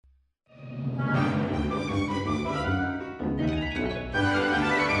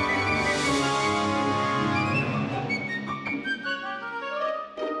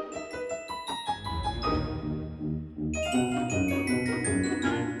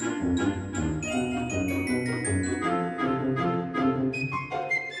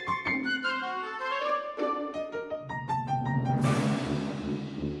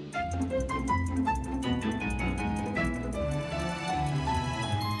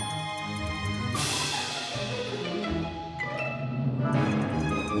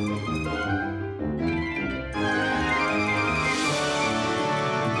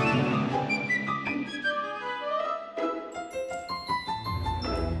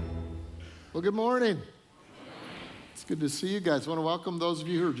Well, good morning. It's good to see you guys. I want to welcome those of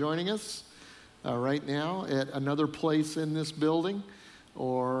you who are joining us right now at another place in this building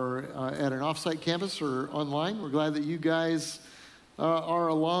or at an offsite campus or online. We're glad that you guys are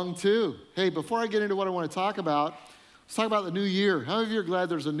along too. Hey, before I get into what I want to talk about, let's talk about the new year. How many of you are glad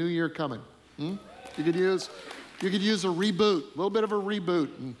there's a new year coming? You could use a reboot, a little bit of a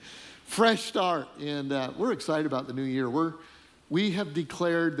reboot and fresh start. And we're excited about the new year. We have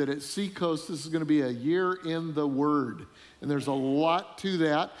declared that at Seacoast, this is going to be a year in the Word. And there's a lot to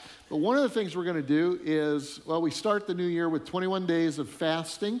that. But one of the things we're going to do is, well, we start the new year with 21 days of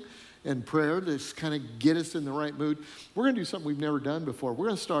fasting and prayer to just kind of get us in the right mood. We're going to do something we've never done before. We're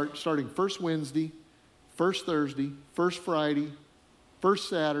going to starting first Wednesday, first Thursday, first Friday, first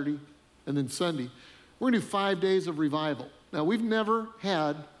Saturday, and then Sunday. We're going to do 5 days of revival. Now, we've never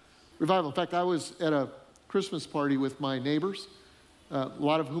had revival. In fact, I was at a Christmas party with my neighbors, a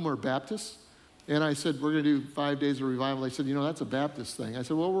lot of whom are Baptists. And I said, we're going to do 5 days of revival. They said, you know, that's a Baptist thing. I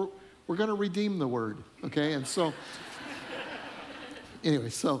said, well, we're going to redeem the word, okay? And so,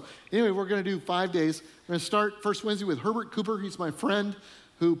 anyway, we're going to do 5 days. We're going to start first Wednesday with Herbert Cooper. He's my friend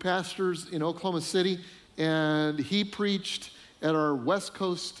who pastors in Oklahoma City. And he preached at our West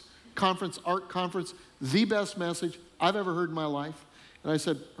Coast conference, art conference, the best message I've ever heard in my life. And I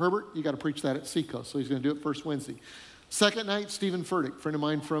said, Herbert, you got to preach that at Seacoast. So he's going to do it first Wednesday. Second night, Stephen Furtick, friend of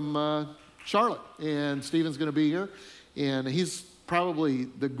mine from Charlotte. And Stephen's going to be here. And he's probably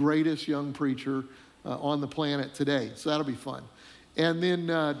the greatest young preacher on the planet today. So that'll be fun. And then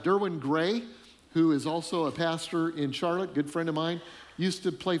Derwin Gray, who is also a pastor in Charlotte, good friend of mine, used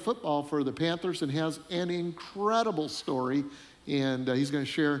to play football for the Panthers and has an incredible story. And he's going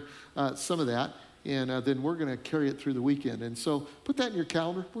to share some of that. And then we're going to carry it through the weekend. And so put that in your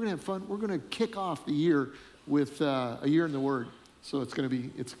calendar. We're going to have fun. We're going to kick off the year with a year in the Word. So it's going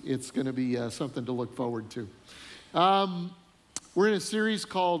to be something to look forward to. We're in a series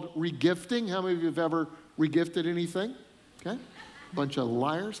called Regifting. How many of you have ever regifted anything? Okay, bunch of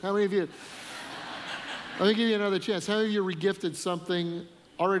liars. How many of you? Let me give you another chance. How many of you regifted something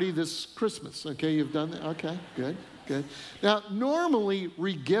already this Christmas? Okay, you've done that. Okay, good. Good. Now, normally,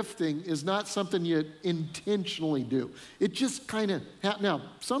 regifting is not something you intentionally do. It just kind of happens. Now,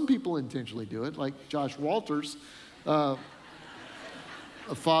 some people intentionally do it, like Josh Walters. A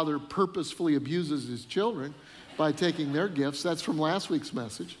father purposefully abuses his children by taking their gifts. That's from last week's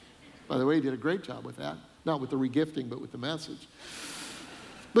message. By the way, he did a great job with that. Not with the regifting, but with the message.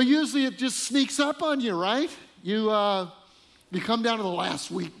 But usually it just sneaks up on you, right? You come down to the last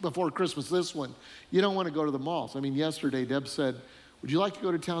week before Christmas, this one. You don't want to go to the malls. I mean, yesterday, Deb said, would you like to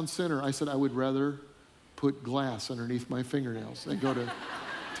go to Town Center? I said, I would rather put glass underneath my fingernails than go to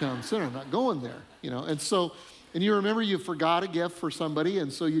Town Center. I'm not going there, you know. And you remember you forgot a gift for somebody,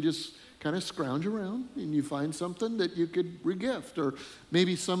 and so you just kind of scrounge around, and you find something that you could regift. Or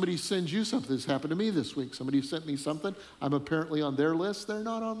maybe somebody sends you something. This happened to me this week. Somebody sent me something. I'm apparently on their list. They're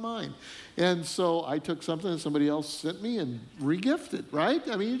not on mine. And so I took something that somebody else sent me and regifted, right?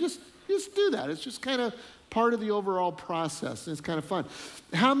 I mean, you just do that. It's just kind of part of the overall process, and it's kind of fun.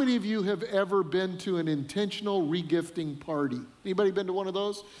 How many of you have ever been to an intentional regifting party? Anybody been to one of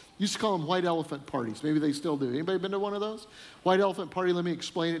those? Used to call them white elephant parties. Maybe they still do. Anybody been to one of those? White elephant party, let me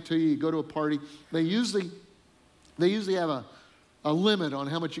explain it to you. You go to a party. They usually have a limit on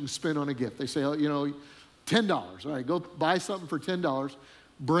how much you can spend on a gift. They say, oh, you know, $10. All right, go buy something for $10.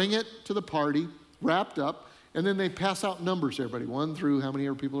 Bring it to the party, wrapped up, and then they pass out numbers to everybody, 1 through how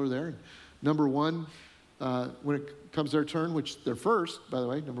many people are there. And number 1, when it comes their turn, which they're first, by the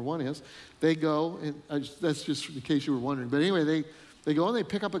way, number 1 is, they go, and that's just in case you were wondering. But anyway, they go and they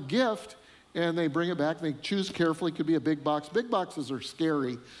pick up a gift, and they bring it back. They choose carefully. Could be a big box. Big boxes are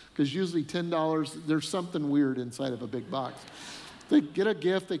scary because usually $10, there's something weird inside of a big box. They get a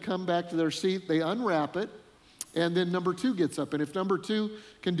gift. They come back to their seat. They unwrap it, and then number 2 gets up. And if number 2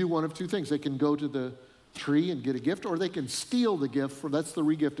 can do one of 2 things, they can go to the tree and get a gift, or they can steal the gift that's the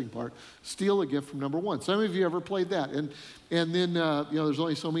regifting part, steal a gift from number 1. Some of you ever played that, and then you know, there's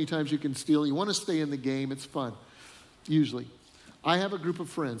only so many times you can steal. You want to stay in the game. It's fun, usually. I have a group of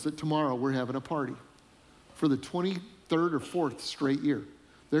friends that tomorrow we're having a party for the 23rd or 4th straight year.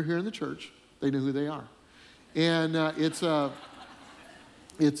 They're here in the church. They know who they are, and it's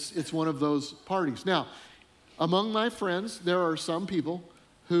one of those parties. Now, among my friends, there are some people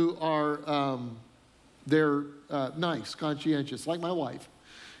who are they're nice, conscientious, like my wife.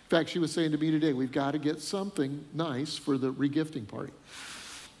 In fact, she was saying to me today, we've got to get something nice for the regifting party.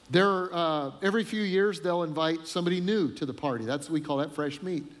 Every few years, they'll invite somebody new to the party. We call that fresh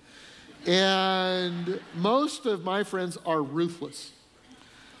meat. And most of my friends are ruthless.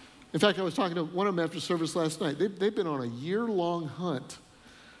 In fact, I was talking to one of them after service last night. They've been on a year-long hunt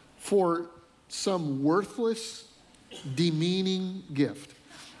for some worthless, demeaning gift.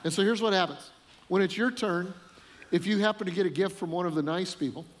 And so here's what happens. When it's your turn, if you happen to get a gift from one of the nice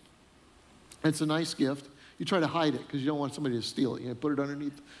people, and it's a nice gift, you try to hide it because you don't want somebody to steal it. You know, put it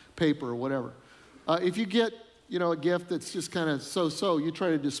underneath paper or whatever. If you get, a gift that's just kind of so-so, you try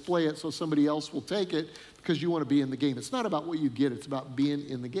to display it so somebody else will take it because you want to be in the game. It's not about what you get. It's about being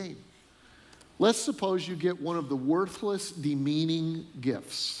in the game. Let's suppose you get one of the worthless, demeaning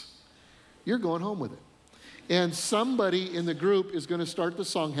gifts. You're going home with it. And somebody in the group is going to start the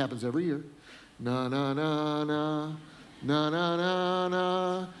song, happens every year. Na, na, na, na, na, na, na,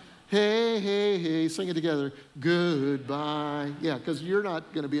 na. Hey, hey, hey, sing it together. Goodbye. Yeah, because you're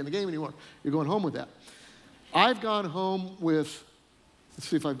not going to be in the game anymore. You're going home with that. I've gone home with, let's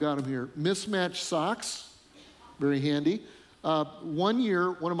see if I've got them here, mismatched socks. Very handy. 1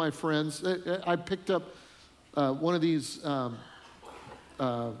 year, one of my friends, I picked up one of these, what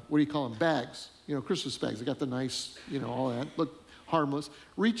do you call them, bags, Christmas bags. I got the nice, all that, look harmless.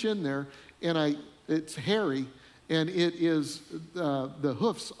 Reach in there, and it's hairy, and it is the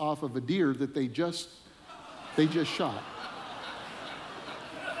hoofs off of a deer that they just shot.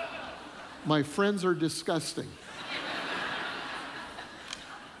 My friends are disgusting.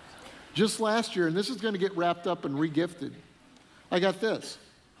 Just last year, and this is going to get wrapped up and regifted, I got this.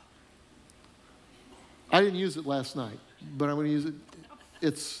 I didn't use it last night, but I'm going to use it.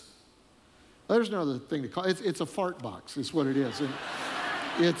 There's no other thing to call it. It's a fart box, is what it is. And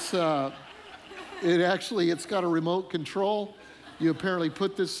it's got a remote control. You apparently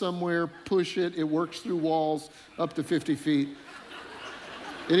put this somewhere, push it, it works through walls up to 50 feet.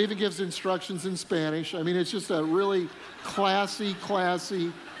 It even gives instructions in Spanish. I mean, it's just a really classy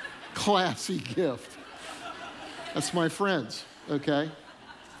gift. That's my friends, okay?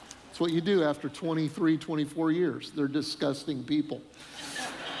 It's what you do after 23, 24 years. They're disgusting people.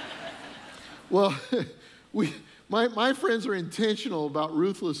 Well, my friends are intentional about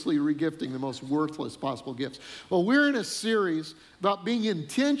ruthlessly regifting the most worthless possible gifts. Well, we're in a series about being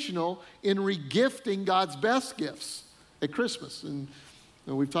intentional in regifting God's best gifts at Christmas. And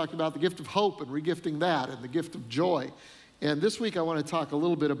we've talked about the gift of hope and regifting that, and the gift of joy. And this week I want to talk a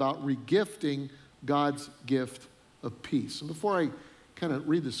little bit about regifting God's gift of peace. And before I kind of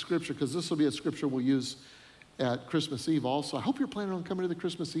read the scripture, because this will be a scripture we'll use at Christmas Eve also. I hope you're planning on coming to the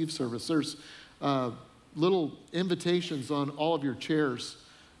Christmas Eve service. There's little invitations on all of your chairs,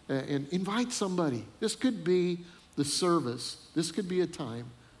 and invite somebody. This could be the service. This could be a time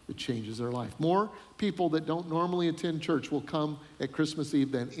that changes their life. More people that don't normally attend church will come at Christmas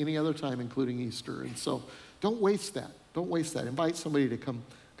Eve than any other time, including Easter. And so don't waste that. Don't waste that. Invite somebody to come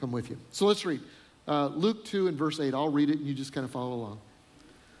with you. So let's read. Luke 2 and verse 8. I'll read it and you just kind of follow along.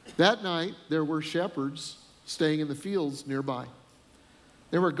 That night there were shepherds staying in the fields nearby.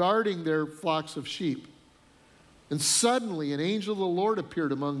 They were guarding their flocks of sheep. And suddenly an angel of the Lord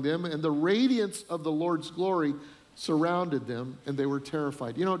appeared among them, and the radiance of the Lord's glory surrounded them, and they were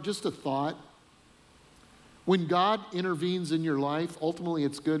terrified. Just a thought. When God intervenes in your life, ultimately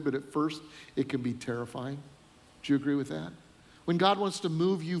it's good, but at first it can be terrifying. Do you agree with that? When God wants to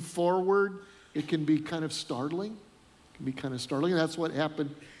move you forward, it can be kind of startling. It can be kind of startling. That's what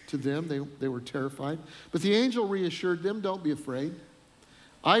happened to them. They were terrified. But the angel reassured them, don't be afraid.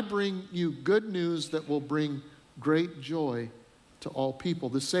 I bring you good news that will bring great joy to all people.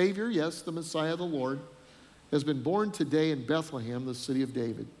 The Savior, yes, the Messiah, the Lord, has been born today in Bethlehem, the city of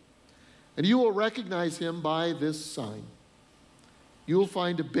David. And you will recognize him by this sign. You will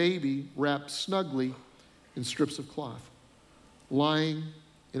find a baby wrapped snugly in strips of cloth, lying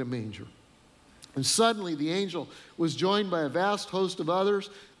in a manger. And suddenly the angel was joined by a vast host of others,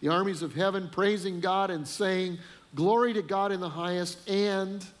 the armies of heaven, praising God and saying, "Glory to God in the highest,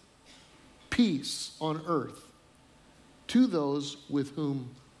 and peace on earth to those with whom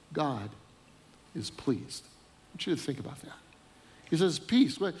God is pleased." I want you to think about that. He says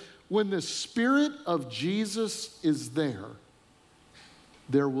peace. When the Spirit of Jesus is there,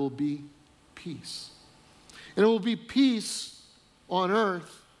 there will be peace. And it will be peace on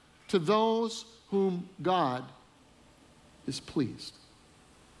earth to those whom God is pleased.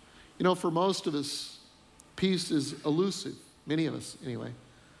 For most of us, peace is elusive. Many of us, anyway,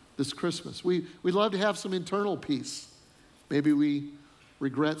 this Christmas. We'd love to have some internal peace. Maybe we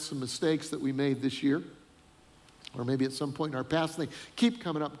regret some mistakes that we made this year. Or maybe at some point in our past, they keep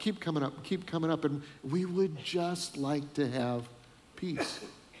coming up, and we would just like to have peace.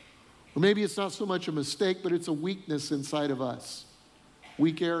 Or maybe it's not so much a mistake, but it's a weakness inside of us.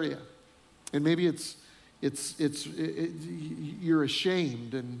 Weak area. And maybe you're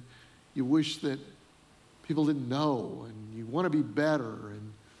ashamed and you wish that people didn't know, and you want to be better,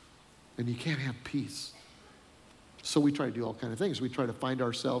 and you can't have peace. So we try to do all kinds of things. We try to find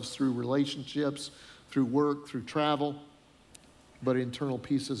ourselves through relationships, through work, through travel, but internal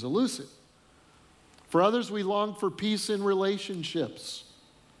peace is elusive. For others, we long for peace in relationships.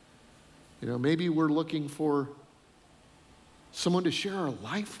 Maybe we're looking for someone to share our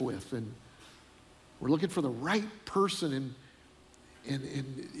life with, and we're looking for the right person,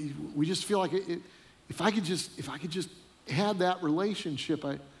 and we just feel like if I could just have that relationship,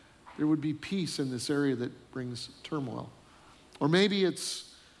 there would be peace in this area that brings turmoil. Or maybe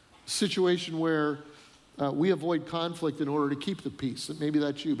it's a situation where we avoid conflict in order to keep the peace. Maybe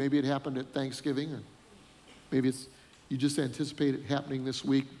that's you. Maybe it happened at Thanksgiving, or maybe you just anticipate it happening this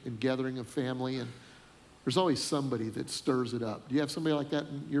week in gathering of family, and there's always somebody that stirs it up. Do you have somebody like that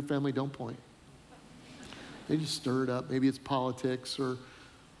in your family? Don't point. They just stir it up. Maybe it's politics, or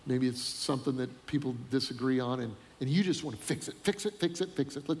maybe it's something that people disagree on, and you just want to fix it.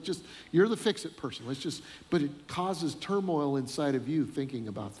 You're the fix-it person. But it causes turmoil inside of you thinking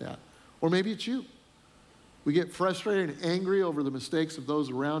about that. Or maybe it's you. We get frustrated and angry over the mistakes of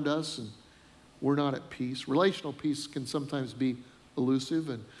those around us, and we're not at peace. Relational peace can sometimes be elusive,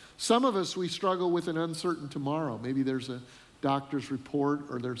 and some of us, we struggle with an uncertain tomorrow. Maybe there's a doctor's report,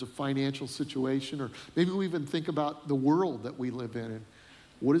 or there's a financial situation, or maybe we even think about the world that we live in, and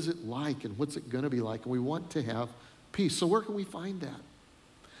what is it like, and what's it going to be like, and we want to have peace. So where can we find that?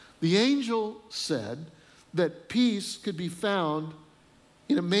 The angel said that peace could be found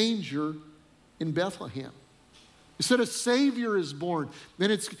in a manger in Bethlehem. He said a Savior is born,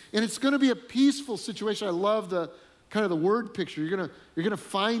 and it's going to be a peaceful situation. I love the kind of the word picture. You're gonna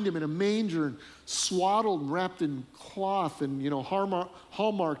find him in a manger and swaddled and wrapped in cloth. And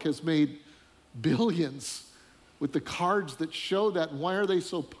Hallmark has made billions with the cards that show that. And why are they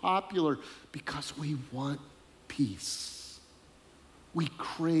so popular? Because we want peace. We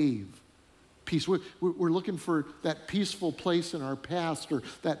crave peace. We're looking for that peaceful place in our past, or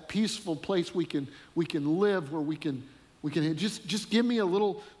that peaceful place we can live, where we can just give me a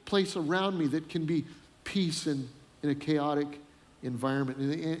little place around me that can be peace in a chaotic environment.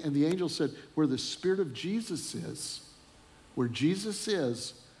 And the angel said, where the Spirit of Jesus is, where Jesus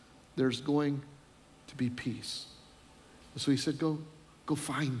is, there's going to be peace. So he said, go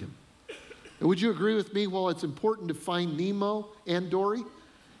find him. And would you agree with me, while it's important to find Nemo and Dory,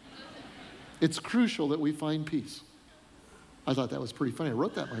 it's crucial that we find peace. I thought that was pretty funny. I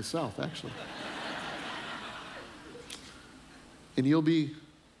wrote that myself, actually. And you'll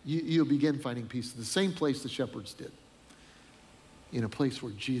begin finding peace in the same place the shepherds did, in a place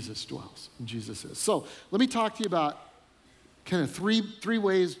where Jesus dwells and Jesus is. So let me talk to you about kind of three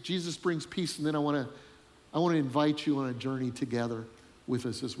ways Jesus brings peace, and then I want to invite you on a journey together with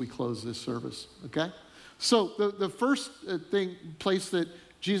us as we close this service, okay? So the first place that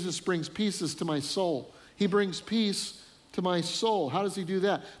Jesus brings peace is to my soul. He brings peace to my soul. How does he do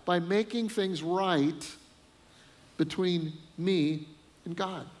that? By making things right between me and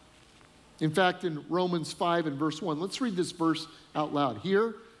God. In fact, in Romans 5 and verse 1, let's read this verse out loud.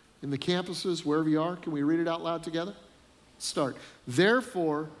 Here, in the campuses, wherever you are, can we read it out loud together? Start.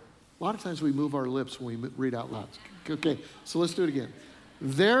 Therefore, a lot of times we move our lips when we read out loud. Okay, so let's do it again.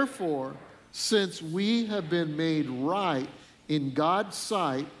 Therefore, since we have been made right in God's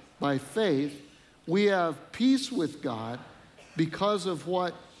sight by faith, we have peace with God because of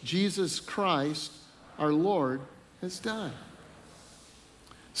what Jesus Christ, our Lord, has done.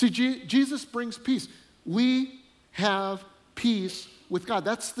 See, Jesus brings peace. We have peace with God.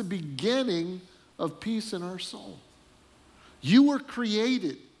 That's the beginning of peace in our soul. You were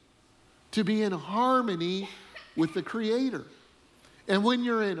created to be in harmony with the Creator. And when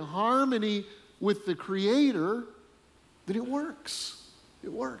you're in harmony with the Creator, then it works.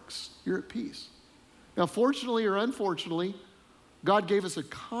 It works. You're at peace. Now, fortunately or unfortunately, God gave us a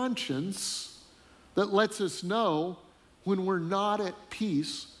conscience that lets us know when we're not at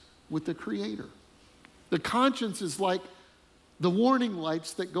peace with the Creator. The conscience is like the warning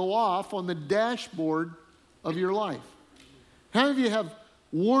lights that go off on the dashboard of your life. How many of you have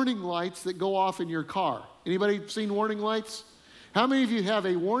warning lights that go off in your car? Anybody seen warning lights? How many of you have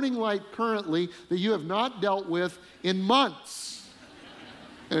a warning light currently that you have not dealt with in months?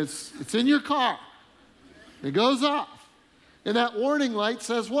 And it's in your car. It goes off. And that warning light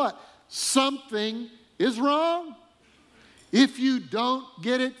says what? Something is wrong. If you don't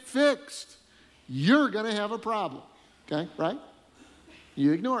get it fixed, you're going to have a problem. Okay, right?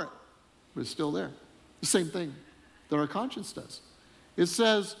 You ignore it, but it's still there. The same thing that our conscience does. It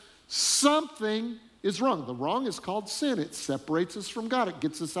says something is wrong. The wrong is called sin. It separates us from God. It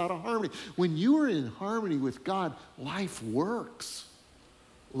gets us out of harmony. When you are in harmony with God, life works.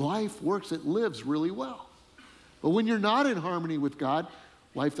 Life works. It lives really well. But when you're not in harmony with God,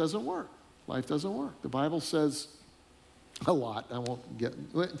 life doesn't work. Life doesn't work. The Bible says a lot. I won't get...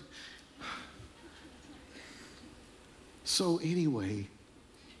 So anyway,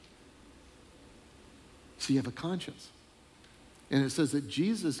 so you have a conscience. And it says that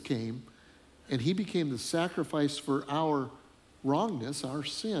Jesus came and he became the sacrifice for our wrongness, our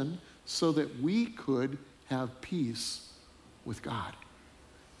sin, so that we could have peace with God.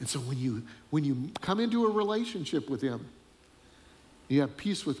 And so when you come into a relationship with him, you have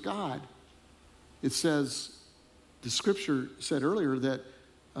peace with God. It says, the scripture said earlier that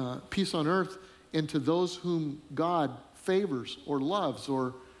peace on earth, and to those whom God favors or loves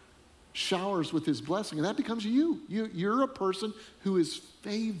or showers with his blessing. And that becomes you. You're a person who is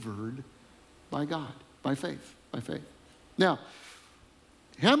favored by God, by faith, by faith. Now,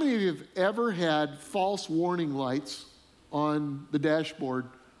 how many of you have ever had false warning lights on the dashboard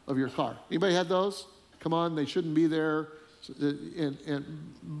of your car? Anybody had those? Come on, they shouldn't be there,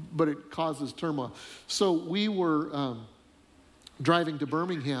 but it causes turmoil. So we were driving to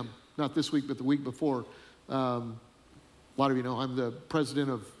Birmingham, not this week, but the week before. A lot of you know I'm the president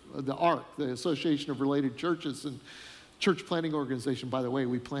of the ARC, the Association of Related Churches, and church planting organization. By the way,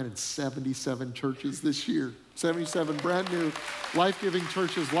 we planted 77 churches this year. 77 brand new, life-giving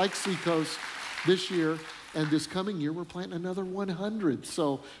churches like Seacoast this year. And this coming year, we're planting another 100.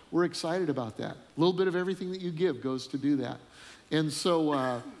 So we're excited about that. A little bit of everything that you give goes to do that. And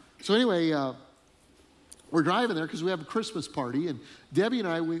so anyway, we're driving there because we have a Christmas party. And Debbie and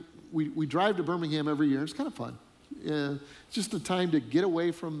I, we drive to Birmingham every year. It's kind of fun. It's just a time to get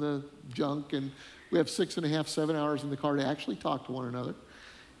away from the junk. And we have 6.5, 7 hours in the car to actually talk to one another.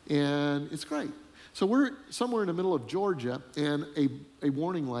 And it's great. So we're somewhere in the middle of Georgia, and a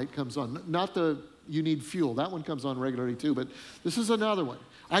warning light comes on. Not the you need fuel. That one comes on regularly too, but this is another one.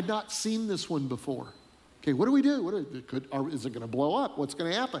 I'd not seen this one before. Okay, what do we do? Is it going to blow up? What's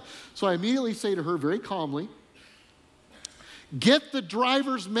going to happen? So I immediately say to her very calmly, get the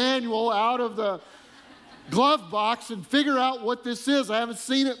driver's manual out of the glove box and figure out what this is. I haven't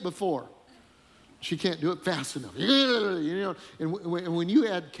seen it before. She can't do it fast enough. You know, and when you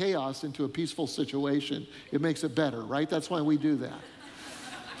add chaos into a peaceful situation, it makes it better, right? That's why we do that.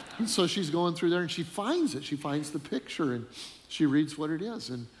 And so she's going through there and she finds it. She finds the picture and she reads what it is.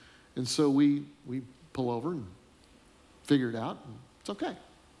 And so we pull over and figure it out. And it's okay.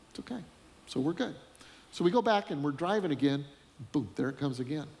 It's okay. So we're good. So we go back and we're driving again. Boom, there it comes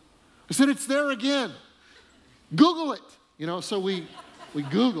again. I said, it's there again. Google it. You know, so we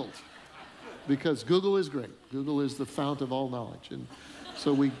Googled, because Google is great. Google is the fount of all knowledge. And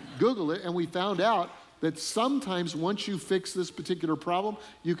so we Googled it and we found out that sometimes once you fix this particular problem,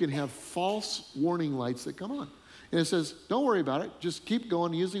 you can have false warning lights that come on. And it says, don't worry about it. Just keep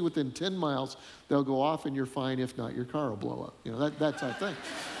going. Usually within 10 miles, they'll go off and you're fine. If not, your car will blow up. You know, that's our thing.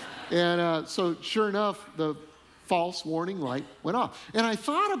 And so sure enough, the false warning light went off. And I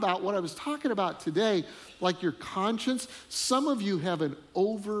thought about what I was talking about today, like your conscience. Some of you have an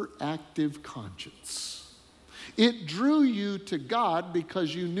overactive conscience. It drew you to God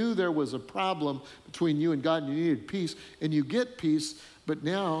because you knew there was a problem between you and God and you needed peace, and you get peace, but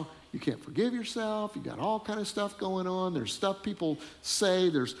now you can't forgive yourself. You got all kind of stuff going on. There's stuff people say.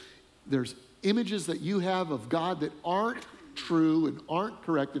 There's images that you have of God that aren't true and aren't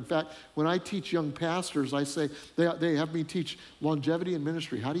correct. In fact, when I teach young pastors, I say, they have me teach longevity in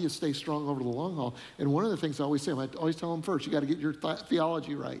ministry. How do you stay strong over the long haul? And one of the things I always say, I always tell them first, you got to get your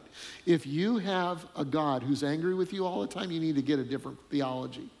theology right. If you have a God who's angry with you all the time, you need to get a different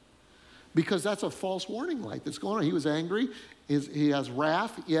theology. Because that's a false warning light that's going on. He was angry. He has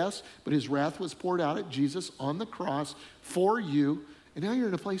wrath, yes, but his wrath was poured out at Jesus on the cross for you. And now you're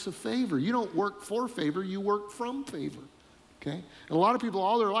in a place of favor. You don't work for favor, you work from favor. Okay? And a lot of people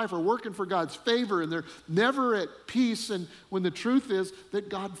all their life are working for God's favor, and they're never at peace. And when the truth is that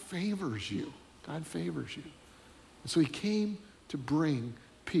God favors you. God favors you. And so he came to bring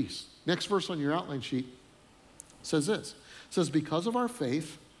peace. Next verse on your outline sheet says this. It says, because of our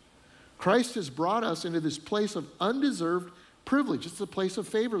faith, Christ has brought us into this place of undeserved privilege. It's the place of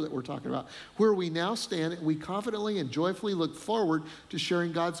favor that we're talking about, where we now stand and we confidently and joyfully look forward to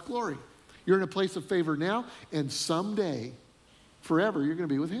sharing God's glory. You're in a place of favor now, and someday, forever, you're going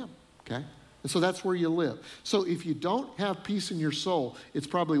to be with him, okay? And so that's where you live. So if you don't have peace in your soul, it's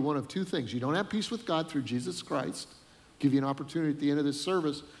probably one of two things. You don't have peace with God through Jesus Christ. Give you an opportunity at the end of this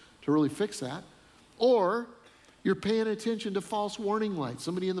service to really fix that. Or You're paying attention to false warning lights.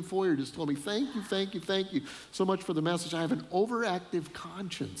 Somebody in the foyer just told me, thank you so much for the message. I have an overactive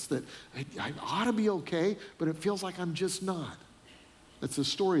conscience that I ought to be okay, but it feels like I'm just not. That's the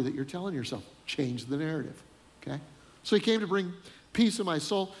story that you're telling yourself. Change the narrative, okay? So he came to bring peace in my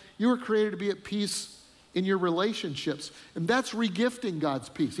soul. You were created to be at peace in your relationships, and that's regifting God's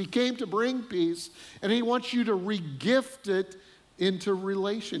peace. He came to bring peace, and he wants you to regift it into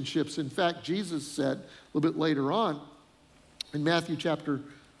relationships. In fact, Jesus said a little bit later on in Matthew chapter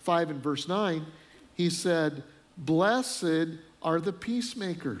 5 and verse 9, he said, blessed are the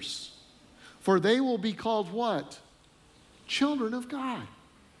peacemakers, for they will be called what? Children of God.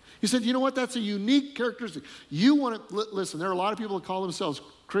 He said, you know what? That's a unique characteristic. You want to, listen, there are a lot of people that call themselves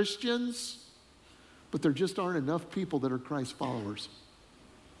Christians, but there just aren't enough people that are Christ followers.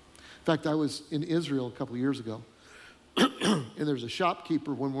 In fact, I was in Israel a couple of years ago, and there's a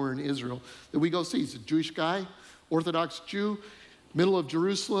shopkeeper when we're in Israel that we go see. He's a Jewish guy, Orthodox Jew, middle of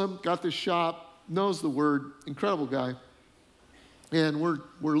Jerusalem, got this shop, knows the word, incredible guy. And we're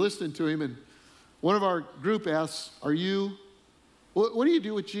listening to him, and one of our group asks, what do you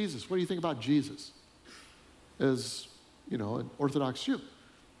do with Jesus? What do you think about Jesus as, an Orthodox Jew?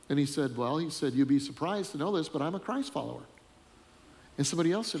 And he said, you'd be surprised to know this, but I'm a Christ follower. And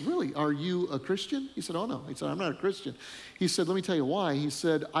somebody else said, really, are you a Christian? He said, oh no. He said, I'm not a Christian. He said, let me tell you why. He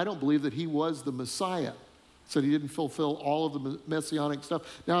said, I don't believe that he was the Messiah. He said he didn't fulfill all of the messianic stuff.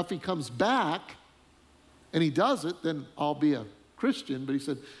 Now, if he comes back and he does it, then I'll be a Christian. But he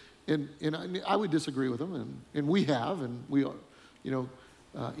said, and I would disagree with him, and we have, and we are,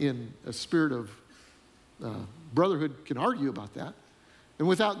 in a spirit of brotherhood can argue about that. And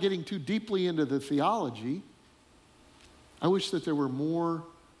without getting too deeply into the theology, I wish that there were more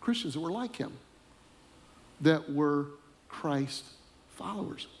Christians that were like him, that were Christ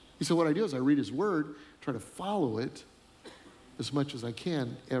followers. He said, what I do is I read his word, try to follow it as much as I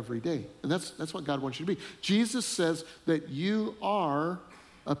can every day. And that's what God wants you to be. Jesus says that you are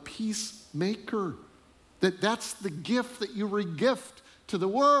a peacemaker, that's the gift that you regift to the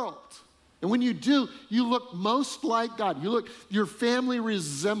world. And when you do, you look most like God. Your family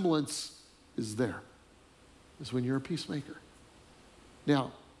resemblance is there. Is when you're a peacemaker.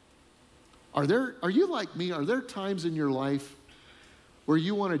 Now, are you like me? Are there times in your life where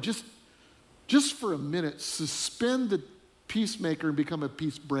you want to just for a minute suspend the peacemaker and become a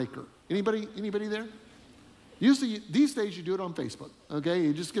peace breaker? Anybody there? Usually these days you do it on Facebook. Okay,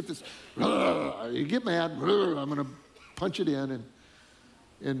 you just get this. You get mad. I'm going to punch it in,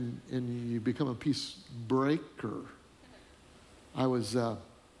 and you become a peace breaker. I was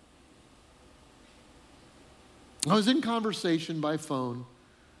in conversation by phone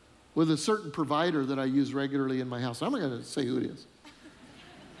with a certain provider that I use regularly in my house. I'm not going to say who it is.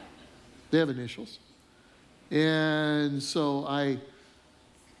 They have initials. And so I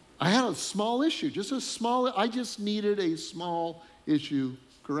had a small issue, I just needed a small issue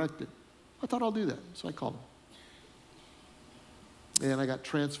corrected. I thought I'll do that. So I called him. And I got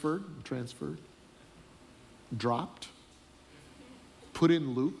transferred, dropped, put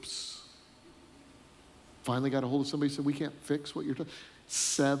in loops. Finally got a hold of somebody who said, we can't fix what you're talking.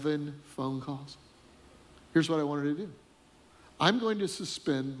 7 phone calls. Here's what I wanted to do. I'm going to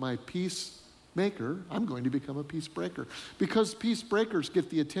suspend my peacemaker. I'm going to become a peace breaker. Because peace breakers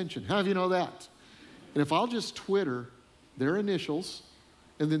get the attention. How do you know that? And if I'll just Twitter their initials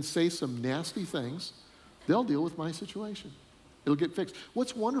and then say some nasty things, they'll deal with my situation. It'll get fixed.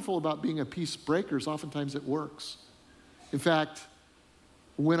 What's wonderful about being a peace breaker is oftentimes it works. In fact,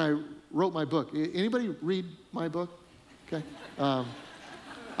 when I wrote my book, anybody read my book? Okay.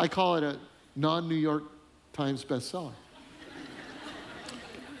 I call it a non-New York Times bestseller.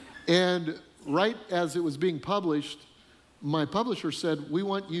 And right as it was being published, my publisher said, we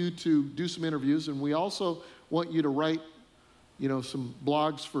want you to do some interviews, and we also want you to write, some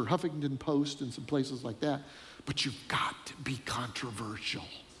blogs for Huffington Post and some places like that. But you've got to be controversial.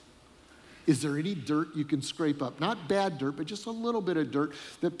 Is there any dirt you can scrape up? Not bad dirt, but just a little bit of dirt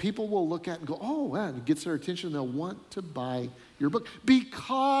that people will look at and go, oh, wow, and it gets their attention, and they'll want to buy your book.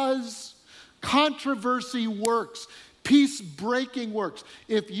 Because controversy works. Peace breaking works.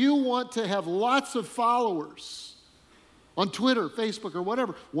 If you want to have lots of followers on Twitter, Facebook, or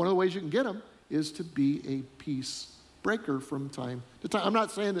whatever, one of the ways you can get them is to be a peace breaker from time to time. I'm not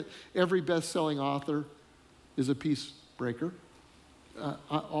saying that every best-selling author is a peace breaker.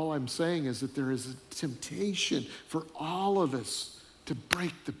 All I'm saying is that there is a temptation for all of us to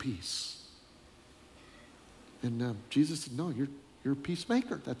break the peace. And Jesus said, no, you're a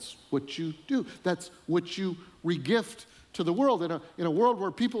peacemaker. That's what you do. That's what you regift to the world. In a world where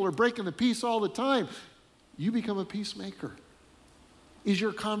people are breaking the peace all the time, you become a peacemaker. Is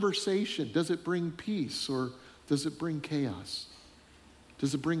your conversation, does it bring peace or does it bring chaos?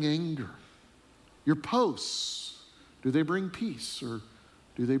 Does it bring anger? Your posts, do they bring peace or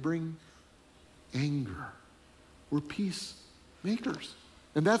do they bring anger? We're peacemakers.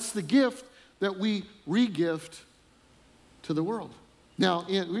 And that's the gift that we re-gift to the world. Now,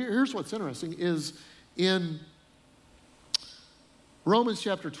 here's what's interesting is in Romans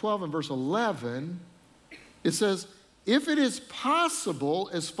chapter 12 and verse 11, it says, if it is possible,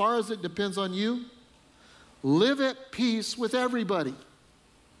 as far as it depends on you, live at peace with everybody.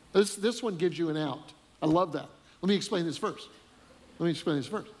 This one gives you an out. I love that. Let me explain this first. It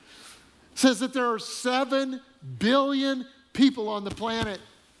says that there are 7 billion people on the planet.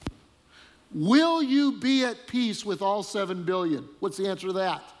 Will you be at peace with all 7 billion? What's the answer to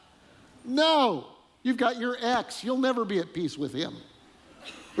that? No. You've got your ex. You'll never be at peace with him.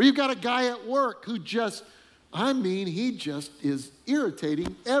 Or you've got a guy at work who he just is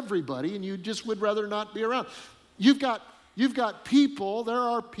irritating everybody and you just would rather not be around. You've got people, there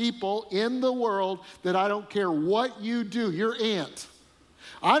are people in the world that I don't care what you do. Your aunt.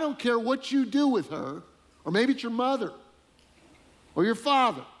 I don't care what you do with her, or maybe it's your mother or your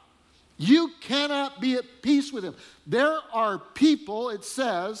father. You cannot be at peace with him. There are people, it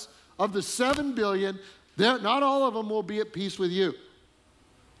says, of the 7 billion, not all of them will be at peace with you.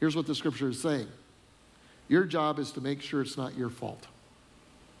 Here's what the scripture is saying. Your job is to make sure it's not your fault.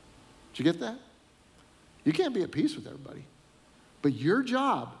 Did you get that? You can't be at peace with everybody. But your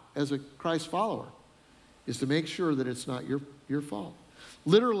job as a Christ follower is to make sure that it's not your fault.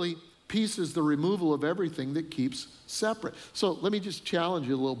 Literally, peace is the removal of everything that keeps separate. So let me just challenge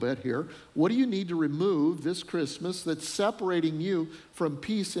you a little bit here. What do you need to remove this Christmas that's separating you from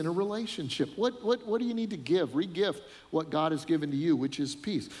peace in a relationship? What do you need to give, re-gift what God has given to you, which is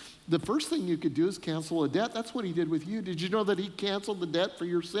peace? The first thing you could do is cancel a debt. That's what he did with you. Did you know that he canceled the debt for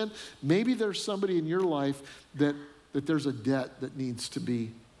your sin? Maybe there's somebody in your life that there's a debt that needs to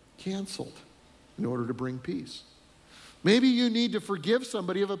be canceled in order to bring peace. Maybe you need to forgive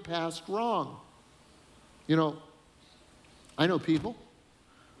somebody of a past wrong. You know, I know people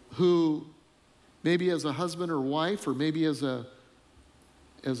who maybe as a husband or wife, or maybe as a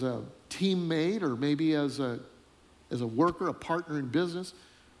teammate, or maybe as a worker, a partner in business,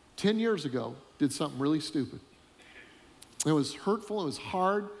 10 years ago did something really stupid. It was hurtful, it was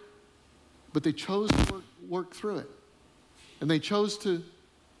hard, but they chose to work through it. And they chose to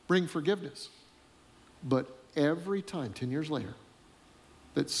bring forgiveness. But every time, 10 years later,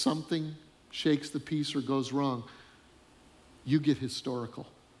 that something shakes the peace or goes wrong, you get historical.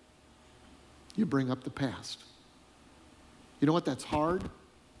 You bring up the past. You know what? That's hard.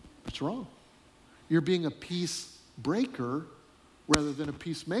 It's wrong. You're being a peace breaker rather than a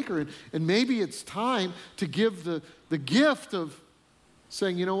peacemaker. And maybe it's time to give the gift of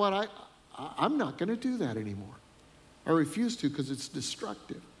saying, you know what? I'm not going to do that anymore. I refuse to because it's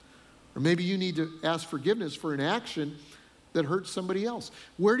destructive. Or maybe you need to ask forgiveness for an action that hurts somebody else.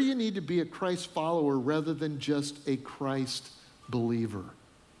 Where do you need to be a Christ follower rather than just a Christ believer?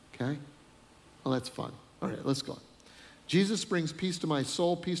 Okay? Well, that's fun. All right, let's go on. Jesus brings peace to my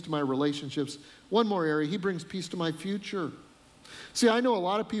soul, peace to my relationships. One more area, he brings peace to my future. See, I know a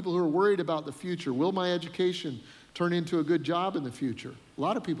lot of people who are worried about the future. Will my education turn into a good job in the future? A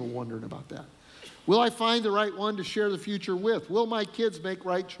lot of people wondering about that. Will I find the right one to share the future with? Will my kids make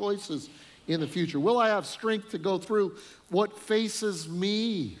right choices in the future? Will I have strength to go through what faces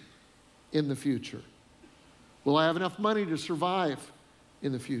me in the future? Will I have enough money to survive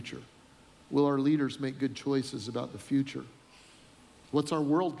in the future? Will our leaders make good choices about the future? What's our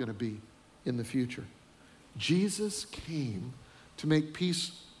world going to be in the future? Jesus came to make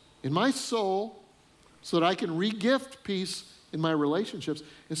peace in my soul so that I can re-gift peace in my relationships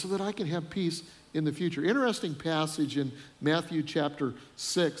and so that I can have peace in the future. Interesting passage in Matthew chapter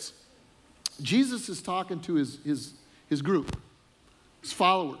 6. Jesus is talking to his group, his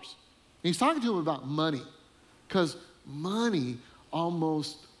followers. And he's talking to them about money because money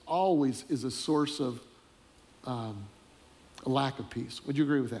almost always is a source of a lack of peace. Would you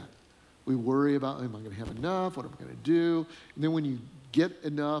agree with that? We worry about, am I going to have enough? What am I going to do? And then when you get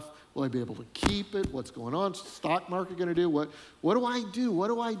enough, will I be able to keep it? What's going on? What's the stock market going to do? What do I do? What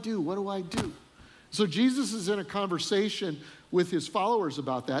do I do? What do I do? So Jesus is in a conversation with his followers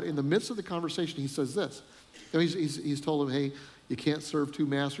about that. In the midst of the conversation, he says this. You know, he's told them, hey, you can't serve two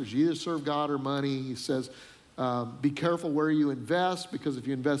masters. You either serve God or money. He says, be careful where you invest, because if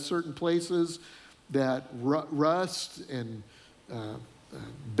you invest certain places that rust and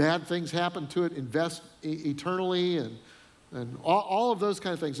bad things happen to it, invest eternally and all of those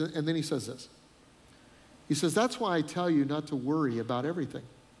kind of things. And then he says this. He says, that's why I tell you not to worry about everything,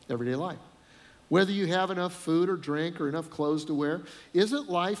 everyday life. Whether you have enough food or drink or enough clothes to wear, isn't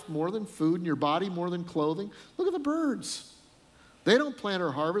life more than food and your body more than clothing? Look at the birds. They don't plant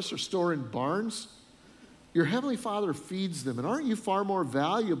or harvest or store in barns. Your heavenly Father feeds them, and aren't you far more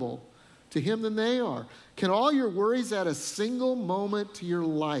valuable to him than they are? Can all your worries add a single moment to your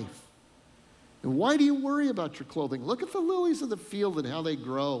life? And why do you worry about your clothing? Look at the lilies of the field and how they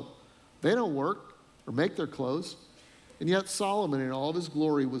grow. They don't work or make their clothes. And yet Solomon in all of his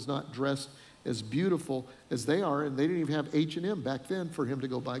glory was not dressed as beautiful as they are, and they didn't even have H&M back then for him to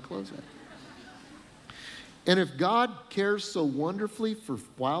go buy clothes at. And if God cares so wonderfully for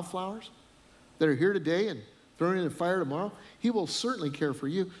wildflowers that are here today and thrown in the fire tomorrow, he will certainly care for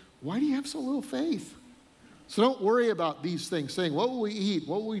you. Why do you have so little faith? So don't worry about these things, saying, what will we eat?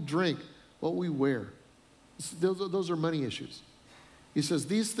 What will we drink? What will we wear? Those are money issues. He says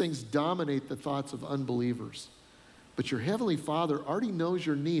these things dominate the thoughts of unbelievers. But your heavenly Father already knows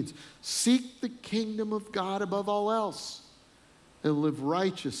your needs. Seek the kingdom of God above all else and live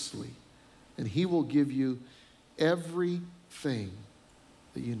righteously, and he will give you everything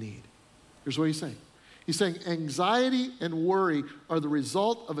that you need. Here's what he's saying. He's saying anxiety and worry are the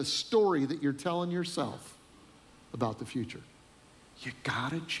result of a story that you're telling yourself about the future. You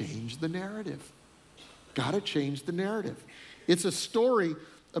gotta change the narrative. Gotta change the narrative. It's a story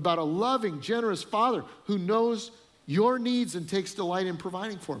about a loving, generous Father who knows your needs and takes delight in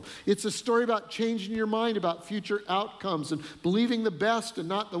providing for them. It's a story about changing your mind about future outcomes and believing the best and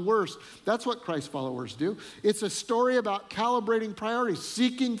not the worst. That's what Christ followers do. It's a story about calibrating priorities,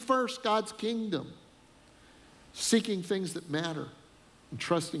 seeking first God's kingdom, seeking things that matter, and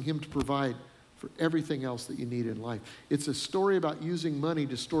trusting him to provide for everything else that you need in life. It's a story about using money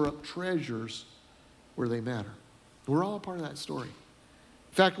to store up treasures where they matter. We're all a part of that story.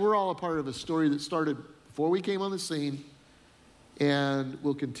 In fact, we're all a part of a story that started before we came on the scene and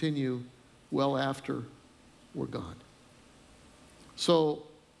will continue well after we're gone. So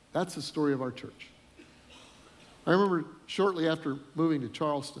that's the story of our church. I remember shortly after moving to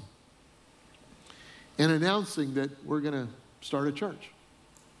Charleston and announcing that we're going to start a church,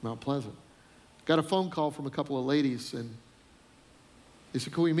 Mount Pleasant. Got a phone call from a couple of ladies, and they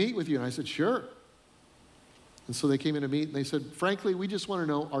said, can we meet with you? And I said, sure. And so they came in to meet, and they said, frankly, we just want to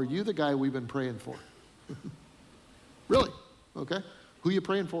know, are you the guy we've been praying for? Really? Okay. Who are you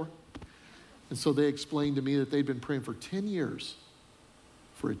praying for? And so they explained to me that they'd been praying for 10 years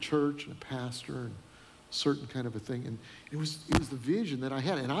for a church and a pastor and a certain kind of a thing. And it was the vision that I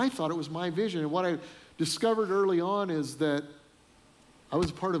had. And I thought it was my vision. And what I discovered early on is that I was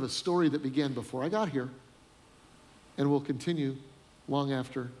part of a story that began before I got here and will continue long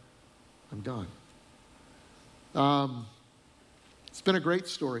after I'm gone. It's been a great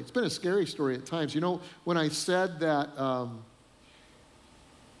story. It's been a scary story at times. You know, when I said that, the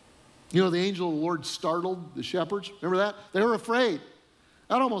angel of the Lord startled the shepherds, remember that? They were afraid.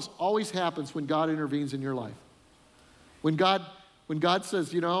 That almost always happens when God intervenes in your life. When God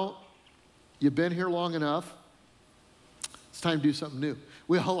says, you've been here long enough, it's time to do something new.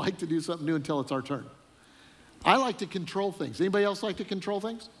 We all like to do something new until it's our turn. I like to control things. Anybody else like to control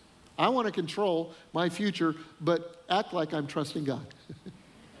things? I want to control my future, but act like I'm trusting God.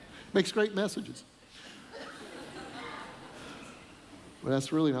 Makes great messages. But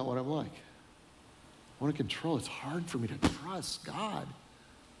that's really not what I'm like. I want to control. It's hard for me to trust God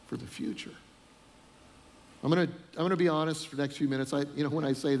for the future. I'm gonna be honest for the next few minutes. When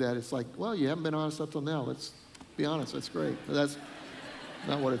I say that, it's like, well, you haven't been honest up till now. Let's be honest. That's great. But that's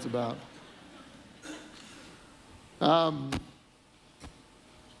not what it's about.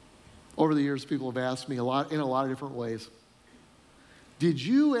 Over the years, people have asked me in a lot of different ways, did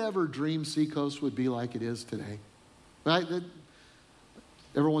you ever dream Seacoast would be like it is today? Every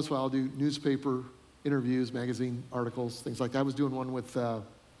once in a while, I'll do newspaper interviews, magazine articles, things like that. I was doing one with the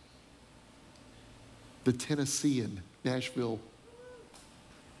Tennessean, Nashville.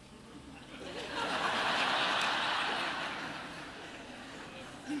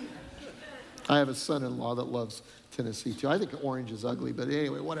 I have a son-in-law that loves Tennessee too. I think orange is ugly, but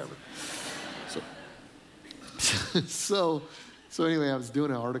anyway, whatever. So anyway, I was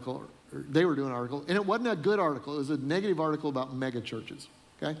doing an article, or they were doing an article, and it wasn't a good article. It was a negative article about mega churches,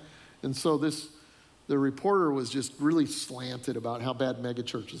 okay? And so the reporter was just really slanted about how bad mega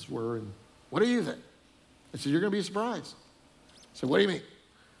churches were, and what do you think? I said, you're going to be surprised. I said, what do you mean?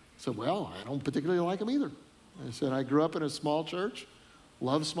 I said, well, I don't particularly like them either. I said, I grew up in a small church,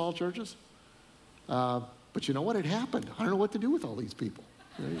 love small churches. But you know what had happened? I don't know what to do with all these people.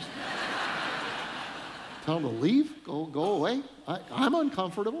 Tell them to leave, go away. I'm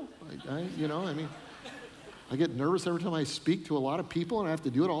uncomfortable. I get nervous every time I speak to a lot of people, and I have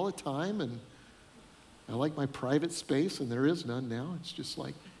to do it all the time. And I like my private space, and there is none now. It's just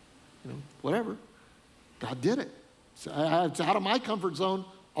like, whatever. God did it. So it's out of my comfort zone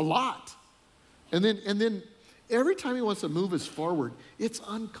a lot. And then every time he wants to move us forward, it's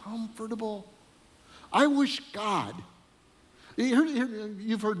uncomfortable. I wish God,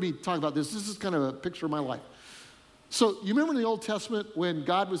 you've heard me talk about this. This is kind of a picture of my life. So you remember in the Old Testament when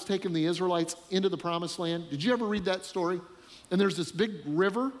God was taking the Israelites into the promised land? Did you ever read that story? And there's this big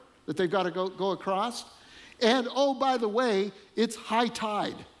river that they've got to go across. And oh, by the way, it's high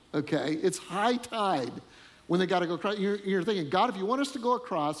tide, okay? It's high tide when they got to go across. You're thinking, God, if you want us to go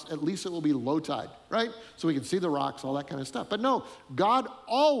across, at least it will be low tide, right? So we can see the rocks, all that kind of stuff. But no, God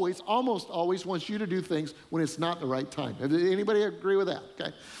always, almost always wants you to do things when it's not the right time. Anybody agree with that?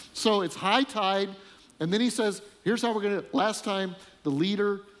 Okay. So it's high tide, and then he says, here's how we're going to do it. Last time, the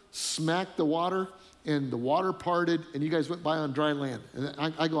leader smacked the water, and the water parted, and you guys went by on dry land. And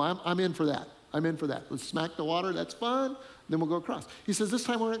I go, I'm in for that. I'm in for that. Let's smack the water. That's fun. Then we'll go across. He says, this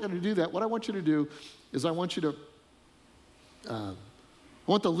time we're not going to do that. What I want you to do is I want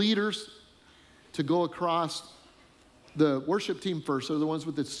the leaders to go across. The worship team first. They're the ones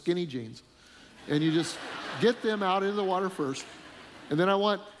with the skinny jeans. And you just get them out into the water first. And then I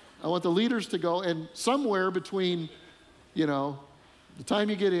want the leaders to go, and somewhere between, the time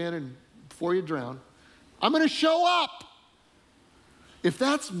you get in and before you drown, I'm going to show up. If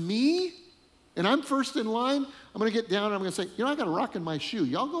that's me, and I'm first in line, I'm going to get down and I'm going to say, I got a rock in my shoe.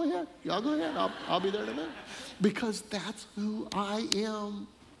 Y'all go ahead. I'll be there in a minute. Because that's who I am.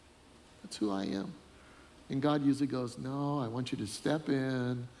 That's who I am. And God usually goes, no, I want you to step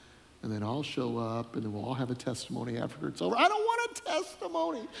in, and then I'll show up, and then we'll all have a testimony after it's over. I don't want a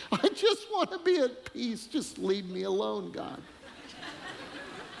testimony. I just want to be at peace. Just leave me alone, God.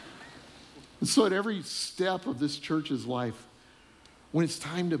 And so at every step of this church's life, when it's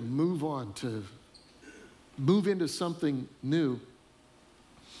time to move on, to move into something new,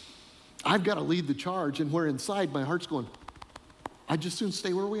 I've got to lead the charge. And where inside my heart's going, I'd just soon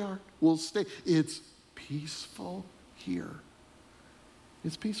stay where we are. We'll stay. It's peaceful here.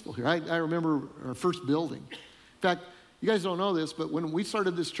 It's peaceful here. I remember our first building. In fact, you guys don't know this, but when we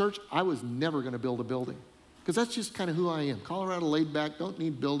started this church, I was never going to build a building. Because that's just kind of who I am. Colorado laid back, don't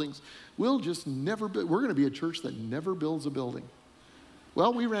need buildings. We're going to be a church that never builds a building.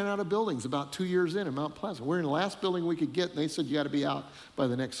 Well, we ran out of buildings about 2 years in Mount Pleasant. We're in the last building we could get, and they said, you got to be out by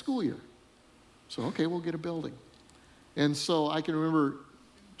the next school year. So, okay, we'll get a building. And so I can remember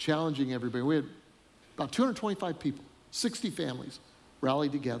challenging everybody. We had about 225 people, 60 families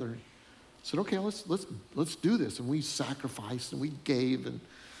rallied together. And said, okay, let's do this. And we sacrificed and we gave. And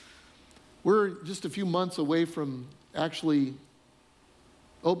we're just a few months away from actually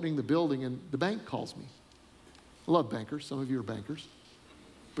opening the building, and the bank calls me. I love bankers. Some of you are bankers.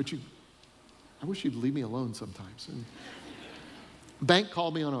 But I wish you'd leave me alone sometimes. And bank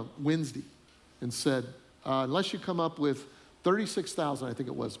called me on a Wednesday and said, unless you come up with $36,000, I think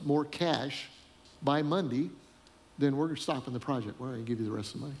it was, more cash by Monday, then we're stopping the project. We're going to give you the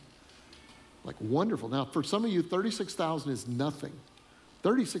rest of the money. Like, wonderful. Now, for some of you, $36,000 is nothing.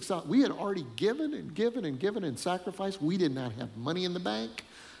 $36,000. We had already given and given and given and sacrificed. We did not have money in the bank.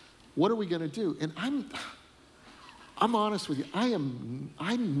 What are we going to do? And I'm honest with you. I'm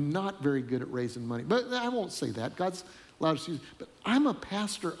not very good at raising money. But I won't say that. God's allowed us to use it. But I'm a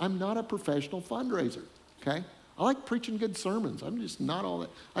pastor. I'm not a professional fundraiser, okay? I like preaching good sermons. I'm just not all that.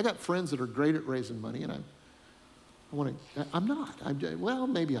 I got friends that are great at raising money, and I'm not. Well,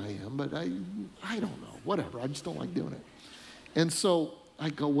 maybe I am, but I don't know. Whatever. I just don't like doing it. And so I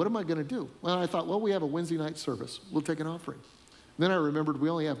go, what am I going to do? Well, I thought, we have a Wednesday night service. We'll take an offering. And then I remembered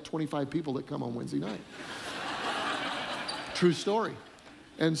we only have 25 people that come on Wednesday night. True story.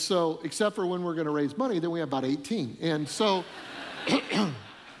 And so, except for when we're going to raise money, then we have about 18. And so,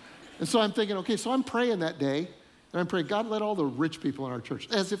 I'm thinking, okay, so I'm praying that day, and I'm praying, God, let all the rich people in our church,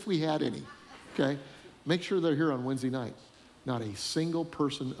 as if we had any, okay, make sure they're here on Wednesday night. Not a single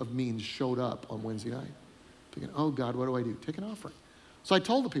person of means showed up on Wednesday night. Thinking, oh, God, what do I do? Take an offering. So I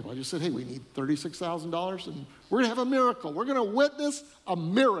told the people, I just said, hey, we need $36,000, and we're going to have a miracle. We're going to witness a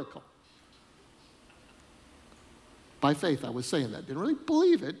miracle. By faith, I was saying that. Didn't really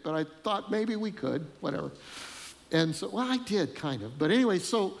believe it, but I thought maybe we could, whatever. And so, I did kind of. But anyway,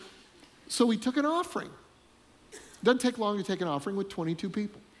 so we took an offering. Doesn't take long to take an offering with 22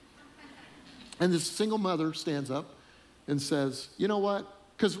 people. And this single mother stands up and says, you know what?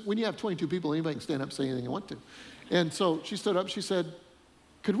 Because when you have 22 people, anybody can stand up and say anything they want to. And so she stood up, she said,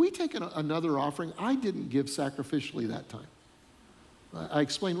 could we take another offering? I didn't give sacrificially that time. I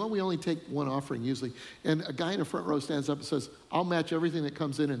explained, well, we only take one offering usually. And a guy in the front row stands up and says, I'll match everything that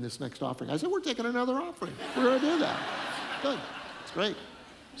comes in this next offering. I said, we're taking another offering. We're going to do that. Good. It's great.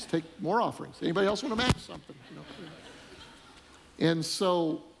 Let's take more offerings. Anybody else want to match something? And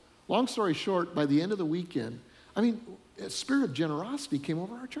so, long story short, by the end of the weekend, a spirit of generosity came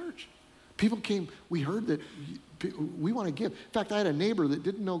over our church. People came, we heard that we want to give. In fact, I had a neighbor that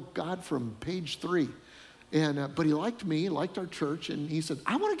didn't know God from page 3. But he liked me, liked our church, and he said,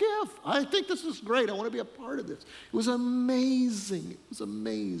 I want to give. I think this is great. I want to be a part of this. It was amazing. It was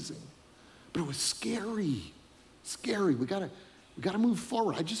amazing. But it was scary. Scary. We got to move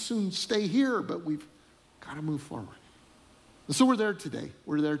forward. I just soon stay here, but we've got to move forward. And so we're there today.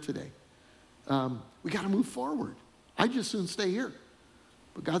 We got to move forward. I just soon stay here.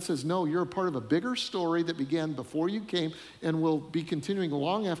 But God says, no, you're a part of a bigger story that began before you came and will be continuing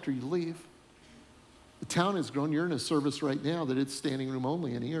long after you leave. The town has grown. You're in a service right now that it's standing room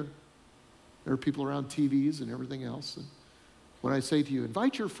only in here. There are people around TVs and everything else. And when I say to you,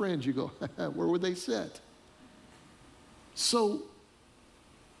 invite your friends, you go, where would they sit? So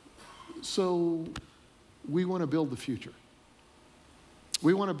we want to build the future.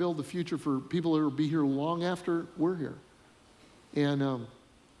 We want to build the future for people who will be here long after we're here. And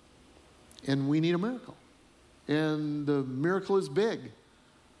we need a miracle. And the miracle is big.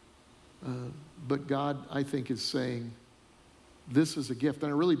 But God, I think, is saying, this is a gift.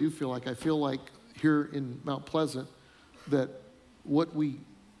 And I really do feel like here in Mount Pleasant, that what we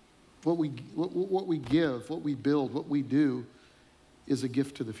give, what we build, what we do is a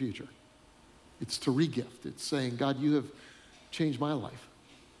gift to the future. It's to re-gift. It's saying, God, you have changed my life.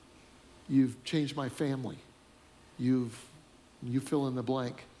 You've changed my family. You fill in the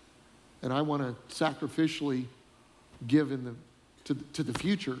blank. And I want to sacrificially give to the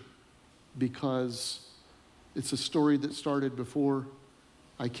future, because it's a story that started before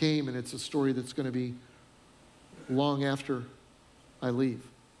I came, and it's a story that's going to be long after I leave.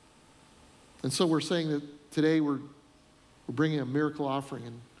 And so we're saying that today we're bringing a miracle offering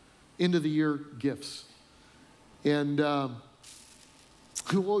and end of the year gifts. And what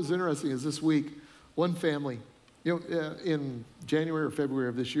was interesting is this week, one family, in January or February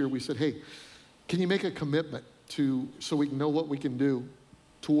of this year, we said, hey, can you make a commitment so we can know what we can do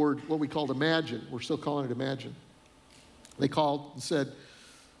toward what we called Imagine? We're still calling it Imagine. They called and said,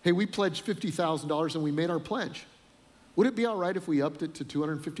 hey, we pledged $50,000 and we made our pledge. Would it be all right if we upped it to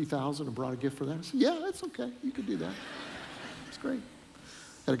 $250,000 and brought a gift for that? I said, yeah, that's okay. You can do that. It's great.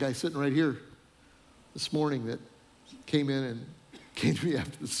 Had a guy sitting right here this morning that came in and came to me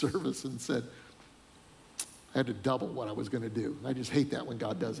after the service and said, I had to double what I was going to do. I just hate that when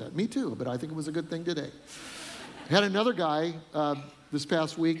God does that. Me too, but I think it was a good thing today. I had another guy this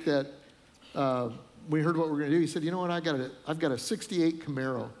past week that we heard what we were going to do. He said, you know what, I've got a 68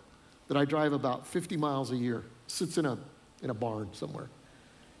 Camaro that I drive about 50 miles a year. Sits in a barn somewhere.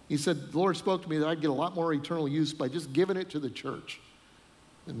 He said, the Lord spoke to me that I'd get a lot more eternal use by just giving it to the church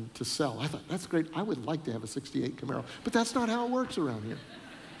and to sell. I thought, that's great. I would like to have a 68 Camaro. But that's not how it works around here.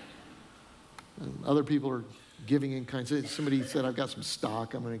 And other people are giving in kinds. Somebody said, I've got some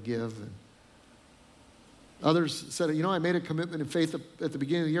stock I'm going to give. And others said, I made a commitment in faith at the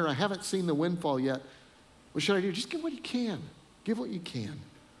beginning of the year. I haven't seen the windfall yet. What should I do? Just give what you can. Give what you can.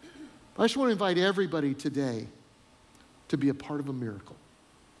 I just want to invite everybody today to be a part of a miracle.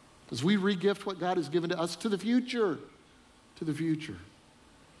 As we re-gift what God has given to us to the future. To the future.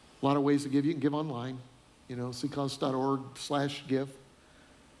 A lot of ways to give. You can give online. seacoast.org/give.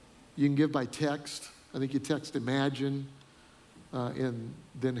 You can give by text. I think you text Imagine, and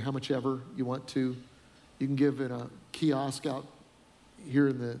then how much ever you want to. You can give in a kiosk out here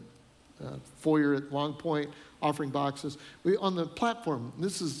in the foyer at Long Point, offering boxes. On the platform,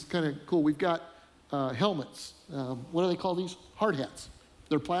 this is kind of cool. We've got helmets. What do they call these? Hard hats.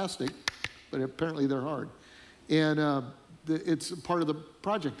 They're plastic, but apparently they're hard. And it's part of the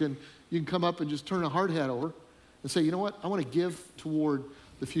project. And you can come up and just turn a hard hat over and say, you know what? I want to give toward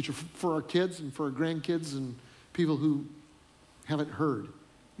the future for our kids and for our grandkids and people who haven't heard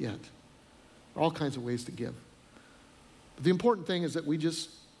yet. All kinds of ways to give. But the important thing is that we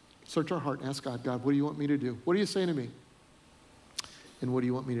just search our heart and ask God, what do you want me to do? What are you saying to me? And what do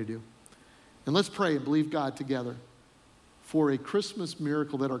you want me to do? And let's pray and believe God together for a Christmas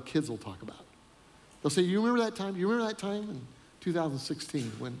miracle that our kids will talk about. They'll say, you remember that time? You remember that time in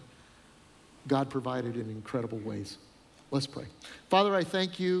 2016 when God provided in incredible ways? Let's pray. Father, I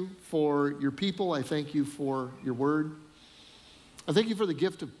thank you for your people. I thank you for your word. I thank you for the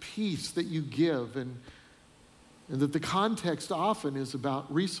gift of peace that you give, and that the context often is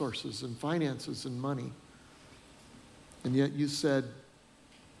about resources and finances and money. And yet you said,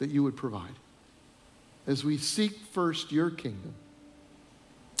 that you would provide. As we seek first your kingdom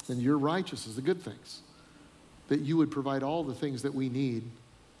and your righteousness, the good things, that you would provide all the things that we need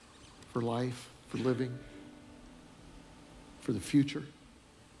for life, for living, for the future.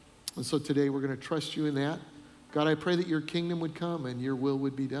 And so today we're going to trust you in that. God, I pray that your kingdom would come and your will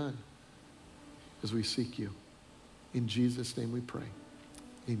would be done as we seek you. In Jesus' name we pray.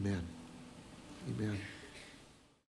 Amen. Amen.